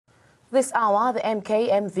This hour, the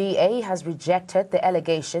MKMVA has rejected the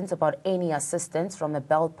allegations about any assistance from the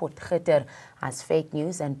Bell Pottinger as fake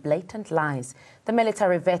news and blatant lies. The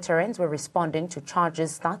military veterans were responding to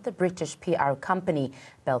charges that the British PR company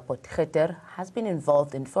Bell Pottinger has been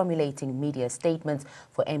involved in formulating media statements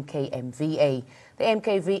for MKMVA. The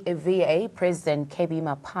MKMVA President Kebby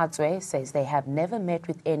Mapadzwe says they have never met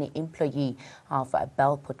with any employee of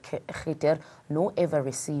Bell Pottinger nor ever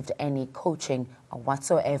received any coaching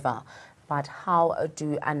whatsoever. But how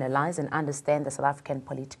do you analyze and understand the South African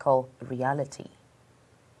political reality?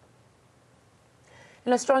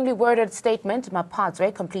 In a strongly worded statement,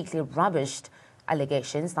 Mapadzwe completely rubbished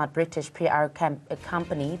allegations that British PR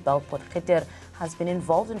company Bell Pottinger has been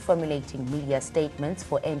involved in formulating media statements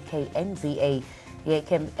for MKMVA. The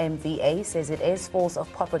MKMVA says it is false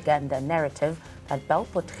of propaganda narrative that Bell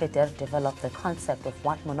Pottinger developed the concept of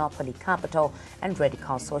white monopoly capital and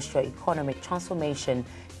radical socio-economic transformation.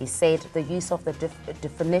 He said the use of the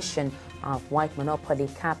definition of white monopoly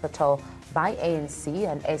capital by ANC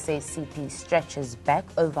and SACP stretches back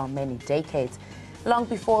over many decades. Long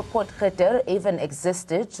before Pottinger even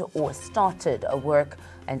existed or started a work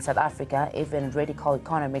in South Africa, even radical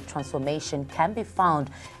economic transformation can be found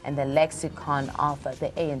in the lexicon of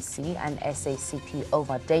the ANC and SACP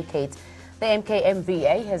over decades. The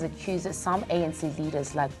MKMVA has accused some ANC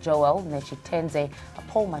leaders like Joel Nechitenze,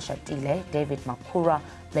 Paul Mashatile, David Makura,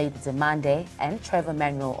 Blade Zemande and Trevor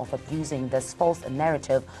Manuel of abusing this false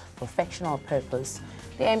narrative for factional purpose.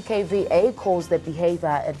 The MKVA calls their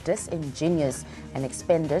behavior disingenuous and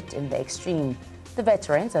expended in the extreme. The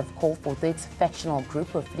veterans have called for this factional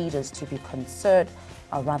group of leaders to be concerned,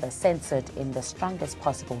 or rather censored, in the strongest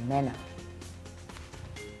possible manner.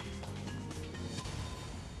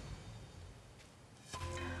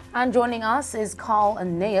 And joining us is Carl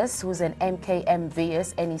Aeneas, who's an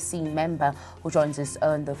MKMVA's NEC member, who joins us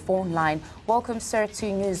on the phone line. Welcome, sir,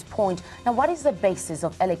 to News Point. Now, what is the basis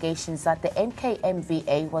of allegations that the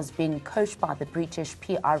MKMVA was being coached by the British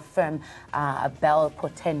PR firm Bell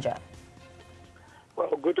Pottinger?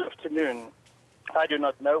 Well, good afternoon. I do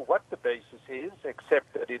not know what the basis is,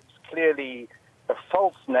 except that it's clearly a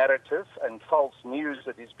false narrative and false news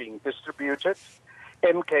that is being distributed.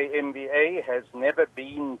 MKMVA has never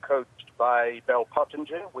been coached by Bell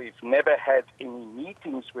Pottinger. We've never had any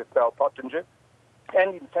meetings with Bell Pottinger.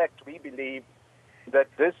 And in fact, we believe that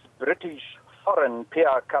this British foreign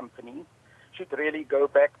PR company should really go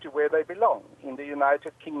back to where they belong, in the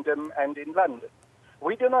United Kingdom and in London.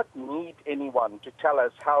 We do not need anyone to tell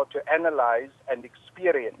us how to analyze and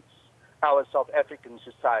experience our South African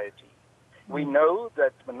society. We know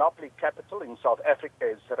that monopoly capital in South Africa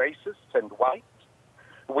is racist and white.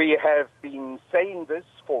 We have been saying this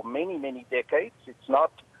for many, many decades. It's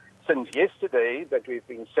not since yesterday that we've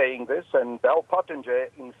been saying this, and Bell Pottinger,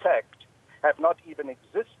 in fact, have not even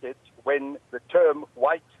existed when the term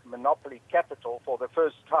white monopoly capital for the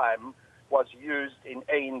first time was used in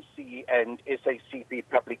ANC and SACP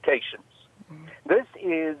publications. This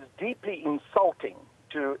is deeply insulting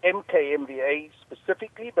to MKMVA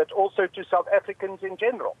specifically, but also to South Africans in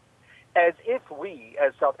general. As if we,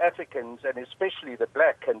 as South Africans, and especially the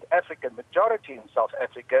black and African majority in South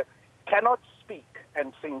Africa, cannot speak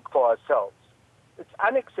and think for ourselves. It's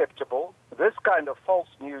unacceptable. This kind of false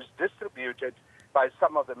news distributed by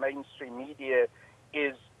some of the mainstream media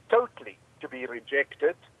is totally to be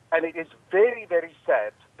rejected, and it is very, very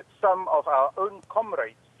sad that some of our own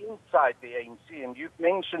comrades inside the ANC, and you've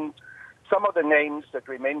mentioned some of the names that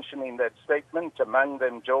we mentioned in that statement, among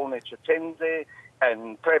them Joel Nechitenze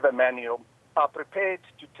and Trevor Manuel, are prepared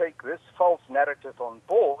to take this false narrative on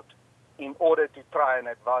board in order to try and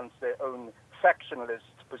advance their own factionalist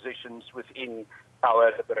positions within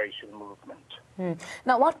our liberation movement.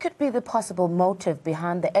 Now, what could be the possible motive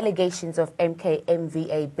behind the allegations of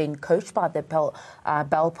MKMVA being coached by the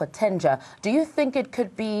Bell Pottinger? Do you think it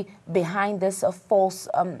could be behind this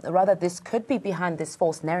this could be behind this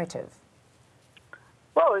false narrative?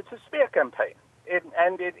 Well, it's a smear campaign.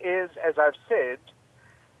 And it is, as I've said,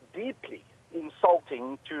 deeply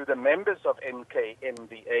insulting to the members of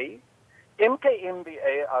MKMVA.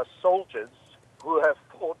 MKMVA are soldiers who have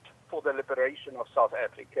fought for the liberation of South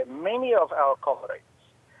Africa. Many of our comrades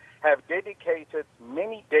have dedicated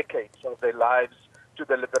many decades of their lives to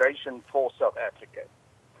the liberation for South Africa.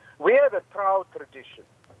 We have a proud tradition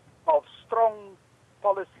of strong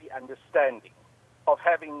policy understanding, of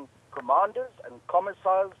having commanders and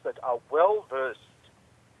commissars that are well versed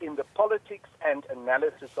in the politics and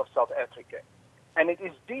analysis of South Africa. And it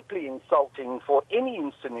is deeply insulting for any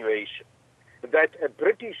insinuation that a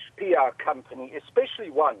British PR company, especially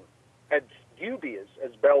one as dubious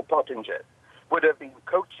as Bell Pottinger, would have been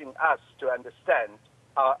coaching us to understand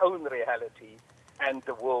our own reality and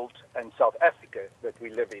the world and South Africa that we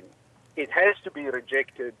live in. It has to be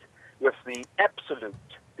rejected with the absolute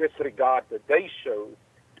disregard that they show,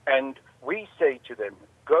 and we say to them,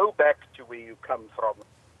 go back to where you come from.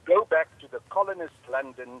 Go back to the colonist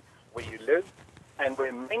London where you live and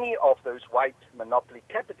where many of those white monopoly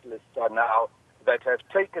capitalists are now that have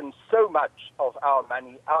taken so much of our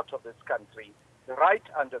money out of this country right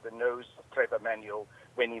under the nose of Trevor Manuel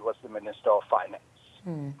when he was the Minister of Finance.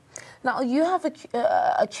 Now, you have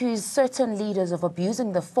accused certain leaders of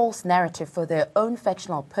abusing the false narrative for their own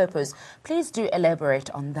factional purpose. Please do elaborate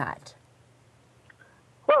on that.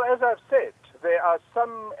 Well, as I've said, there are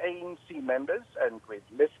some ANC members, and we've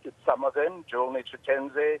listed some of them, Joel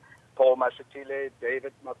Netshitenzhe, Paul Mashatile,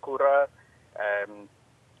 David Makura,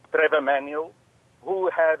 Trevor Manuel, who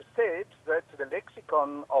have said that the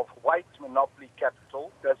lexicon of white monopoly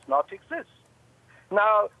capital does not exist.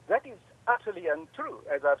 Now, that is utterly untrue.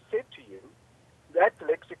 As I've said to you, that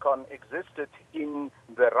lexicon existed in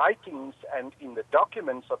the writings and in the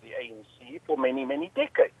documents of the ANC for many, many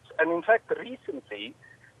decades. And in fact, recently,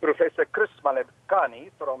 Professor Chris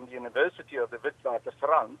Malebkani from the University of the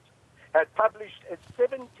Witwatersrand had published a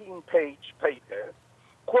 17-page paper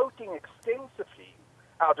quoting extensively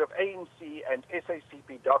out of ANC and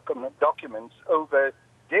SACP documents over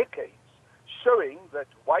decades, showing that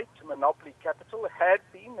white monopoly capital had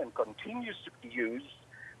been and continues to be used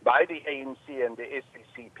by the ANC and the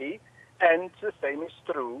SACP, and the same is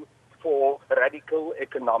true for radical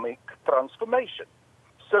economic transformation.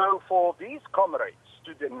 So for these comrades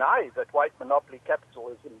to deny that white monopoly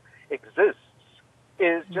capitalism exists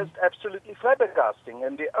is just absolutely flabbergasting,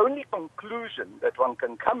 and the only conclusion that one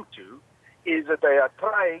can come to is that they are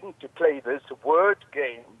trying to play this word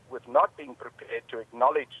game with not being prepared to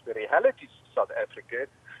acknowledge the realities of South Africa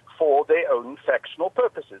for their own factional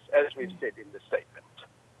purposes, as we've said in the statement.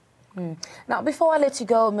 Now, before I let you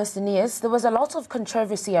go, Mr. Nias, there was a lot of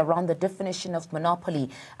controversy around the definition of monopoly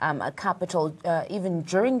capital, even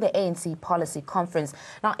during the ANC policy conference.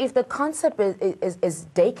 Now, if the concept is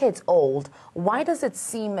decades old, why does it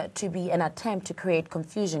seem to be an attempt to create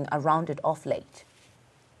confusion around it of late?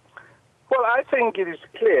 Well, I think it is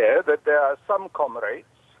clear that there are some comrades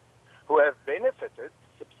who have benefited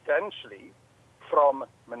substantially from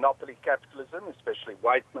monopoly capitalism, especially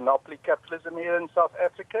white monopoly capitalism here in South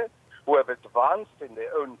Africa, who have advanced in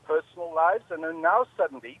their own personal lives and who now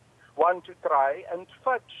suddenly want to try and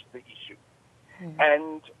fudge the issue.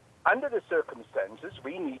 And under the circumstances,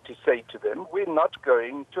 we need to say to them, we're not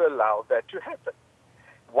going to allow that to happen.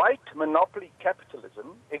 White monopoly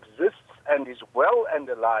capitalism exists and is well and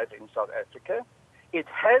alive in South Africa. It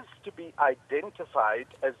has to be identified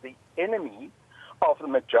as the enemy of the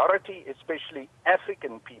majority, especially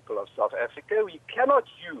African people of South Africa. We cannot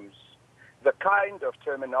use the kind of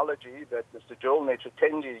terminology that Mr. Joel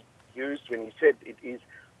Netshitenzhe used when he said it is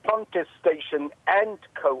contestation and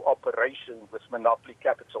cooperation with monopoly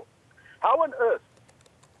capital. How on earth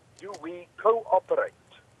do we cooperate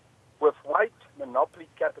with white monopoly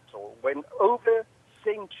capital when over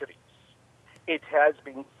centuries it has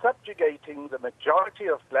been subjugating the majority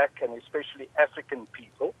of black and especially African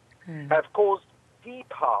people, have caused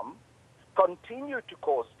deep harm, continue to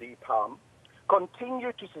cause deep harm,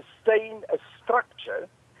 continue to sustain a structure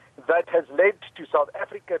that has led to South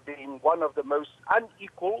Africa being one of the most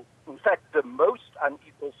unequal, in fact, the most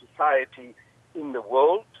unequal society in the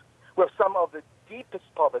world, with some of the deepest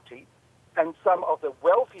poverty and some of the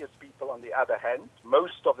wealthiest people on the other hand,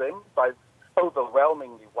 most of them by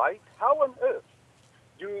overwhelmingly white. How on earth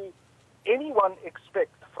do anyone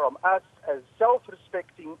expect from us as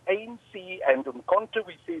self-respecting ANC and Umkhonto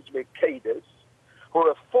we Sizwe cadres who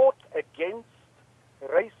have fought against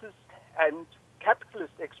racist and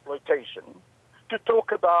capitalist exploitation to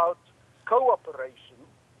talk about cooperation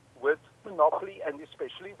with monopoly and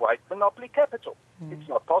especially white monopoly capital? It's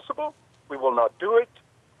not possible. We will not do it.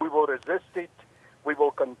 We will resist it. We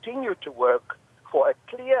will continue to work for a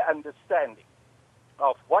clear understanding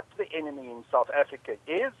of what the enemy in South Africa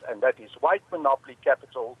is, and that is white monopoly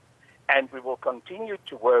capital, and we will continue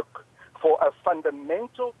to work for a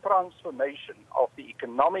fundamental transformation of the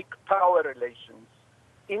economic power relations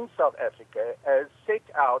in South Africa as set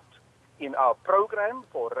out in our program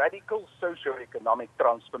for radical socio-economic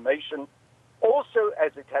transformation, also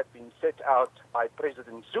as it had been set out by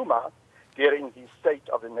President Zuma during his State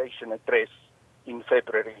of the Nation address in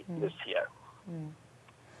February this year.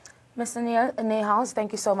 Mr. Niehaus,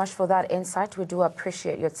 thank you so much for that insight. We do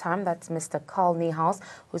appreciate your time. That's Mr. Carl Niehaus,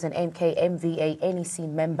 who's an MKMVA NEC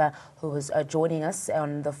member who was joining us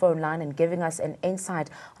on the phone line and giving us an insight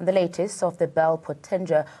on the latest of the Bell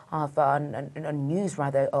Pottinger of news,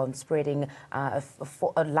 spreading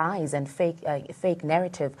lies and fake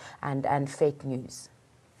narrative and fake news.